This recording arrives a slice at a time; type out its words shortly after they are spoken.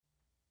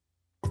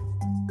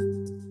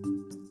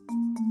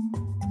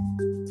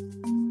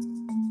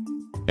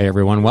Hey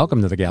everyone,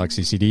 welcome to the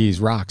Galaxy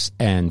CDs, Rocks,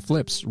 and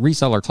Flips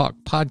Reseller Talk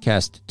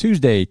Podcast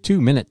Tuesday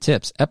 2-Minute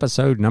Tips,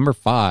 episode number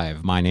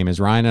 5. My name is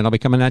Ryan, and I'll be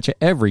coming at you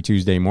every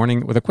Tuesday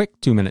morning with a quick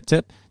 2-minute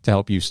tip to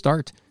help you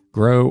start,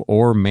 grow,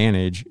 or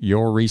manage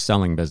your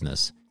reselling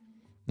business.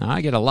 Now, I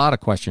get a lot of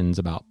questions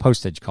about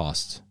postage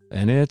costs,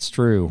 and it's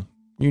true.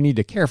 You need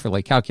to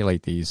carefully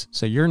calculate these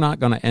so you're not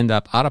going to end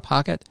up out of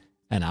pocket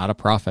and out of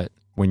profit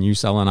when you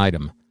sell an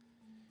item.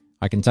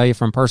 I can tell you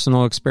from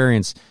personal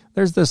experience,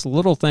 there's this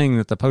little thing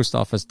that the post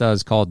office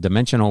does called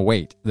dimensional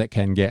weight that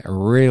can get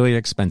really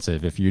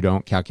expensive if you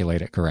don't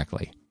calculate it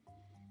correctly.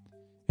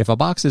 If a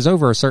box is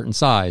over a certain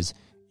size,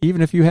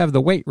 even if you have the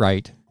weight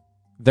right,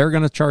 they're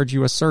going to charge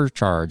you a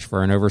surcharge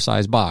for an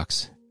oversized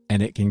box,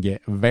 and it can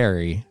get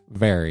very,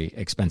 very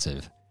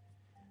expensive.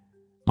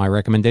 My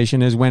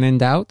recommendation is, when in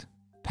doubt,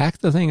 pack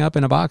the thing up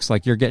in a box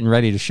like you're getting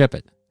ready to ship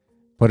it.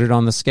 Put it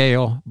on the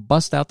scale,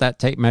 bust out that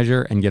tape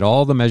measure, and get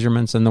all the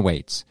measurements and the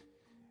weights.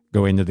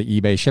 Go into the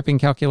eBay shipping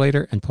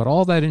calculator and put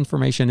all that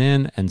information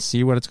in and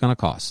see what it's going to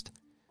cost.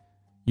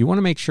 You want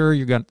to make sure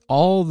you got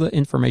all the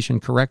information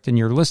correct in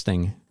your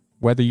listing,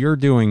 whether you're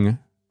doing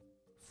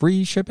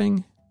free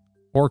shipping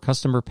or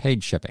customer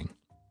paid shipping.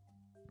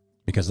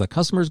 Because the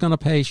customer is going to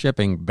pay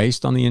shipping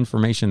based on the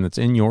information that's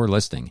in your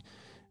listing.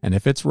 And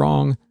if it's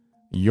wrong,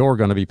 you're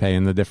going to be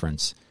paying the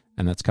difference.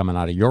 And that's coming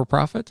out of your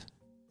profit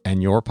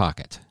and your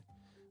pocket.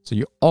 So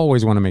you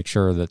always want to make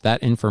sure that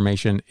that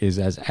information is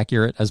as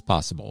accurate as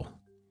possible.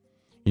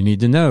 You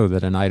need to know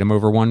that an item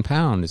over 1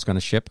 pound is going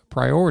to ship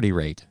priority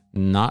rate,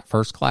 not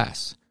first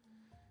class.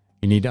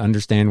 You need to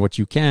understand what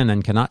you can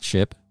and cannot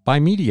ship by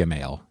media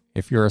mail.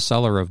 If you're a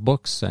seller of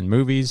books and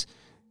movies,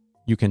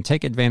 you can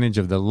take advantage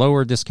of the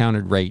lower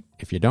discounted rate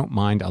if you don't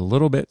mind a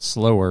little bit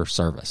slower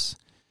service.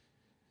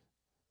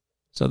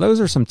 So those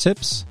are some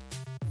tips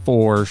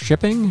for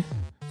shipping.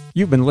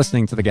 You've been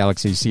listening to the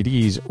Galaxy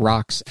CDs,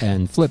 Rocks,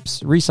 and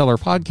Flips Reseller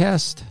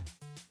Podcast,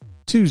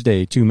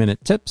 Tuesday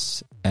 2-Minute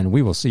Tips, and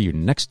we will see you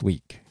next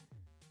week.